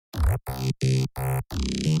A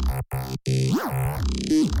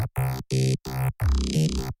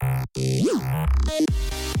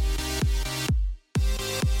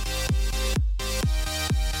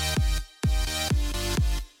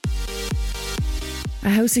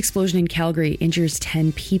house explosion in Calgary injures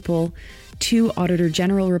 10 people. 2 Auditor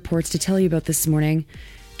General reports to tell you about this morning.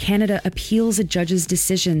 Canada appeals a judge's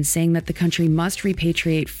decision saying that the country must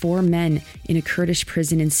repatriate 4 men in a Kurdish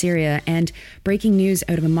prison in Syria. And breaking news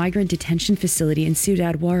out of a migrant detention facility in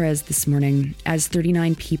Ciudad Juarez this morning, as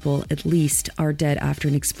 39 people at least are dead after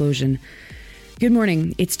an explosion. Good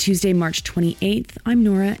morning. It's Tuesday, March 28th. I'm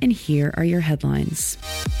Nora, and here are your headlines.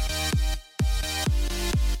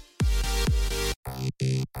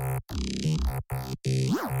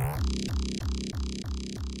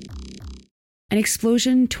 An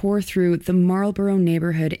explosion tore through the Marlborough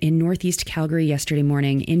neighborhood in northeast Calgary yesterday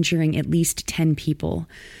morning, injuring at least 10 people.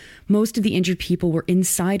 Most of the injured people were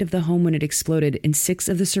inside of the home when it exploded, and 6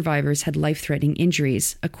 of the survivors had life-threatening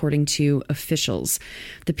injuries, according to officials.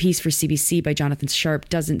 The piece for CBC by Jonathan Sharp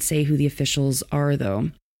doesn't say who the officials are,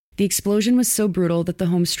 though. The explosion was so brutal that the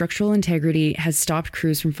home's structural integrity has stopped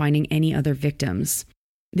crews from finding any other victims.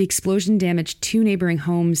 The explosion damaged 2 neighboring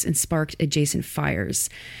homes and sparked adjacent fires.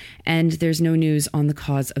 And there's no news on the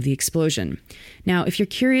cause of the explosion. Now, if you're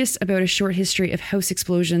curious about a short history of house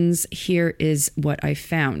explosions, here is what I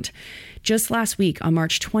found. Just last week, on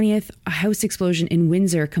March 20th, a house explosion in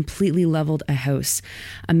Windsor completely leveled a house.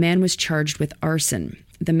 A man was charged with arson.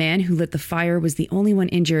 The man who lit the fire was the only one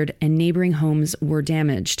injured, and neighboring homes were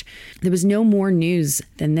damaged. There was no more news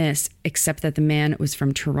than this, except that the man was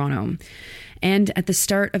from Toronto. And at the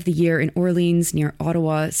start of the year in Orleans, near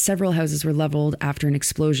Ottawa, several houses were leveled after an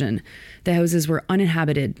explosion. The houses were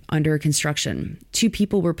uninhabited, under construction. 2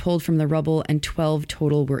 people were pulled from the rubble and 12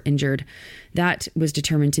 total were injured. That was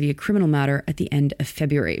determined to be a criminal matter at the end of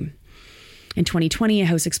February. In 2020, a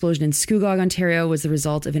house explosion in Scugog, Ontario was the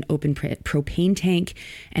result of an open propane tank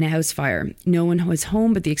and a house fire. No one was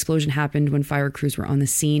home, but the explosion happened when fire crews were on the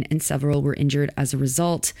scene and several were injured as a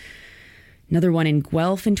result. Another one in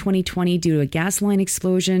Guelph in 2020 due to a gas line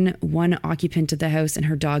explosion. 1 occupant of the house and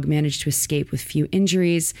her dog managed to escape with few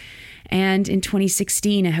injuries. And in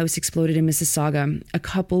 2016, a house exploded in Mississauga. A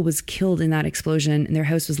couple was killed in that explosion and their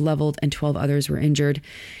house was leveled and 12 others were injured.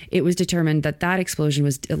 It was determined that that explosion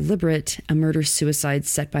was deliberate, a murder-suicide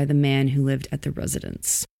set by the man who lived at the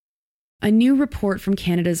residence. A new report from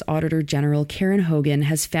Canada's Auditor General, Karen Hogan,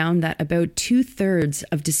 has found that about 2/3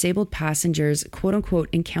 of disabled passengers, quote-unquote,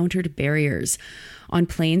 encountered barriers on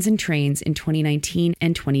planes and trains in 2019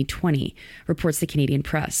 and 2020, reports the Canadian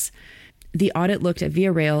Press. The audit looked at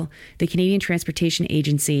Via Rail, the Canadian Transportation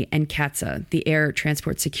Agency, and CATSA, the Air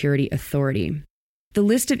Transport Security Authority. The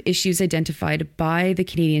list of issues identified by the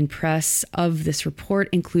Canadian Press of this report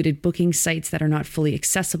included booking sites that are not fully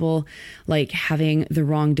accessible, like having the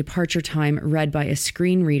wrong departure time read by a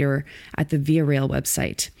screen reader at the Via Rail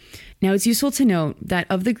website. Now, it's useful to note that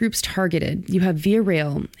of the groups targeted, you have Via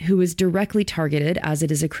Rail, who is directly targeted as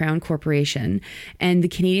it is a Crown corporation, and the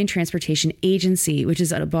Canadian Transportation Agency, which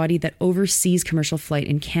is a body that oversees commercial flight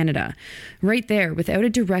in Canada. Right there, without a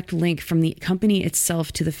direct link from the company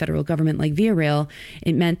itself to the federal government like Via Rail,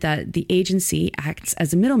 it meant that the agency acts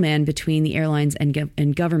as a middleman between the airlines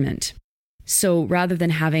and government. So rather than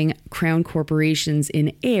having Crown corporations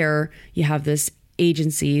in air, you have this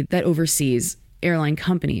agency that oversees airline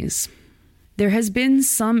companies. There has been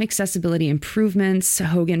some accessibility improvements,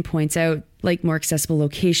 Hogan points out, like more accessible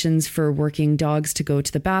locations for working dogs to go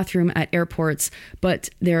to the bathroom at airports, but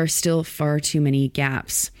there are still far too many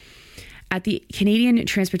gaps. At the Canadian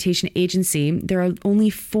Transportation Agency, there are only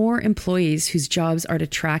 4 employees whose jobs are to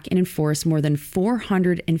track and enforce more than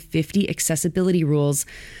 450 accessibility rules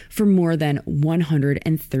for more than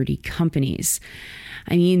 130 companies.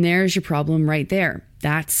 I mean, there's your problem right there.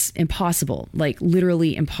 That's impossible, like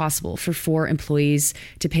literally impossible for 4 employees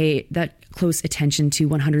to pay that close attention to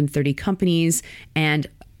 130 companies and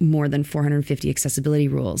more than 450 accessibility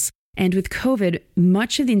rules. And with COVID,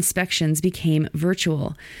 much of the inspections became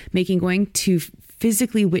virtual, making going to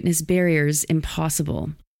physically witness barriers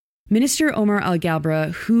impossible. Minister Omar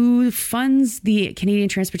Alghabra, who funds the Canadian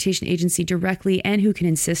Transportation Agency directly and who can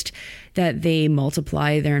insist that they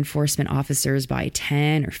multiply their enforcement officers by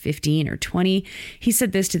 10 or 15 or 20, he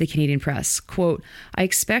said this to the Canadian Press, quote, "I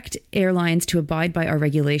expect airlines to abide by our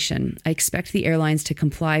regulation. I expect the airlines to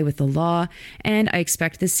comply with the law, and I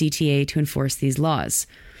expect the CTA to enforce these laws."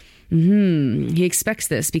 He expects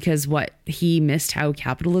this because he missed how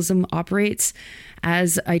capitalism operates.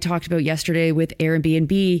 As I talked about yesterday with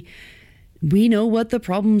Airbnb, We know what the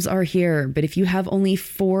problems are here, but if you have only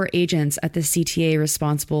 4 agents at the CTA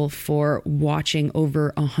responsible for watching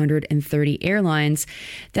over 130 airlines,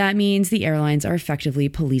 that means the airlines are effectively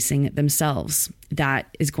policing themselves.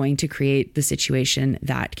 That is going to create the situation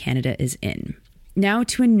that Canada is in. Now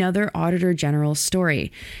to another Auditor General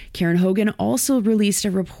story. Karen Hogan also released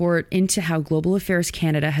a report into how Global Affairs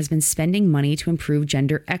Canada has been spending money to improve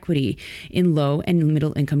gender equity in low and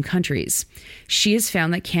middle income countries. She has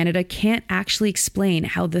found that Canada can't actually explain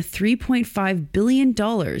how the $3.5 billion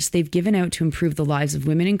they've given out to improve the lives of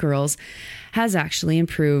women and girls has actually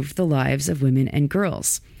improved the lives of women and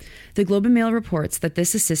girls. The Globe and Mail reports that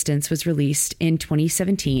this assistance was released in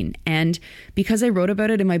 2017, and because I wrote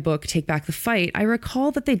about it in my book, Take Back the Fight, I recall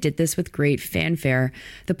that they did this with great fanfare.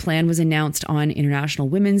 The plan was announced on International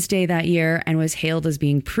Women's Day that year and was hailed as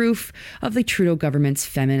being proof of the Trudeau government's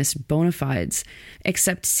feminist bona fides.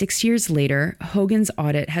 Except 6 years later, Hogan's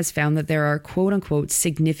audit has found that there are quote-unquote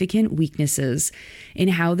significant weaknesses in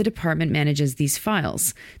how the department manages these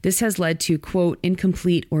files. This has led to, quote,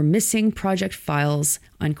 incomplete or missing project files,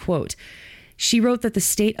 unquote. She wrote that the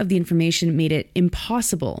state of the information made it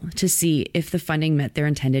impossible to see if the funding met their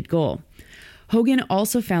intended goal. Hogan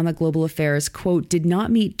also found that Global Affairs, quote, did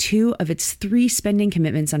not meet 2 of its 3 spending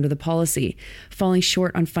commitments under the policy, falling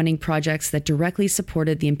short on funding projects that directly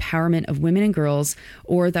supported the empowerment of women and girls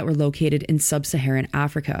or that were located in sub-Saharan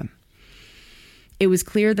Africa. It was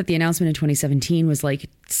clear that the announcement in 2017 was like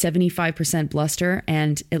 75% bluster,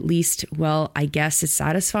 and at least, well, I guess it's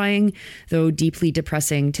satisfying, though deeply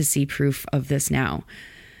depressing to see proof of this now.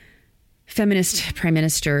 Feminist Prime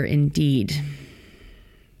Minister indeed.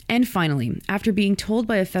 And finally, after being told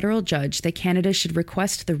by a federal judge that Canada should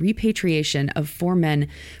request the repatriation of 4 men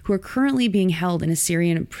who are currently being held in a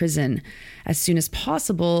Syrian prison as soon as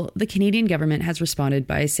possible, the Canadian government has responded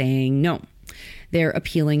by saying no. They're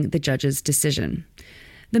appealing the judge's decision.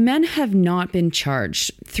 The men have not been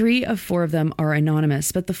charged. 3 of 4 of them are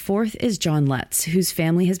anonymous, but the 4th is John Letts, whose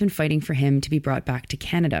family has been fighting for him to be brought back to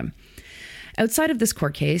Canada. Outside of this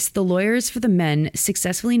court case, the lawyers for the men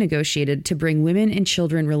successfully negotiated to bring women and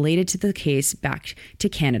children related to the case back to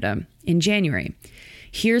Canada in January.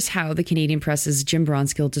 Here's how the Canadian Press's Jim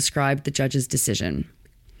Bronskill described the judge's decision.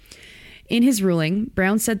 In his ruling,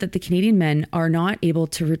 Brown said that the Canadian men are not able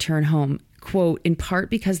to return home, quote, in part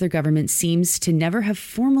because their government seems to never have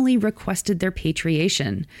formally requested their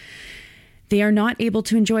patriation. They are not able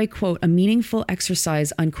to enjoy, quote, a meaningful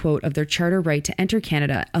exercise, unquote, of their charter right to enter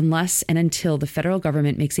Canada unless and until the federal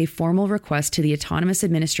government makes a formal request to the Autonomous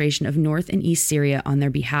Administration of North and East Syria on their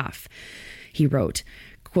behalf. He wrote,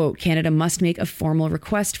 quote, Canada must make a formal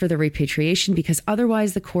request for the repatriation because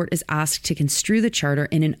otherwise the court is asked to construe the charter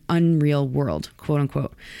in an unreal world, quote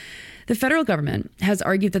unquote. The federal government has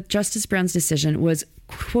argued that Justice Brown's decision was,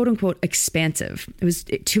 quote unquote, expansive. It was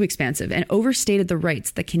too expansive and overstated the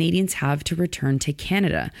rights that Canadians have to return to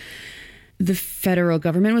Canada. The federal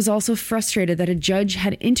government was also frustrated that a judge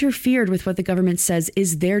had interfered with what the government says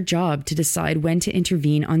is their job to decide when to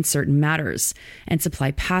intervene on certain matters and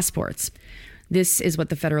supply passports. This is what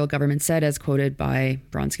the federal government said, as quoted by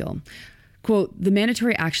Bronskill. Quote, the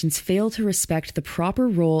mandatory actions fail to respect the proper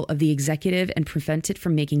role of the executive and prevent it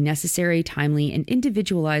from making necessary, timely, and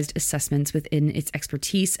individualized assessments within its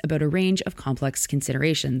expertise about a range of complex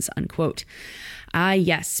considerations, unquote.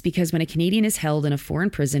 Yes, because when a Canadian is held in a foreign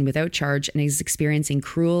prison without charge and is experiencing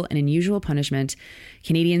cruel and unusual punishment,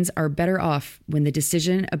 Canadians are better off when the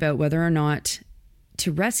decision about whether or not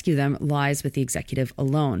to rescue them lies with the executive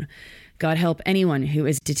alone. God help anyone who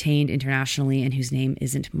is detained internationally and whose name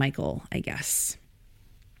isn't Michael, I guess.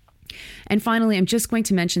 And finally, I'm just going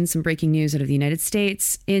to mention some breaking news out of the United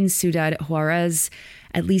States. In Ciudad Juarez,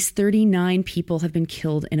 at least 39 people have been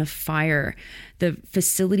killed in a fire. The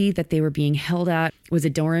facility that they were being held at was a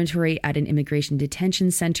dormitory at an immigration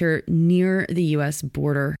detention center near the U.S.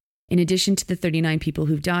 border. In addition to the 39 people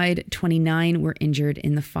who've died, 29 were injured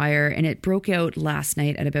in the fire, and it broke out last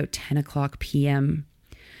night at about 10 o'clock p.m.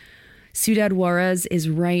 Ciudad Juarez is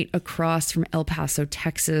right across from El Paso,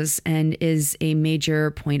 Texas, and is a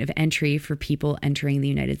major point of entry for people entering the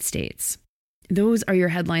United States. Those are your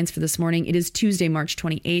headlines for this morning. It is Tuesday, March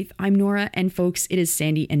 28th. I'm Nora, and folks, it is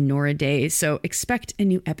Sandy and Nora Day, so expect a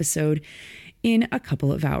new episode in a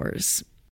couple of hours.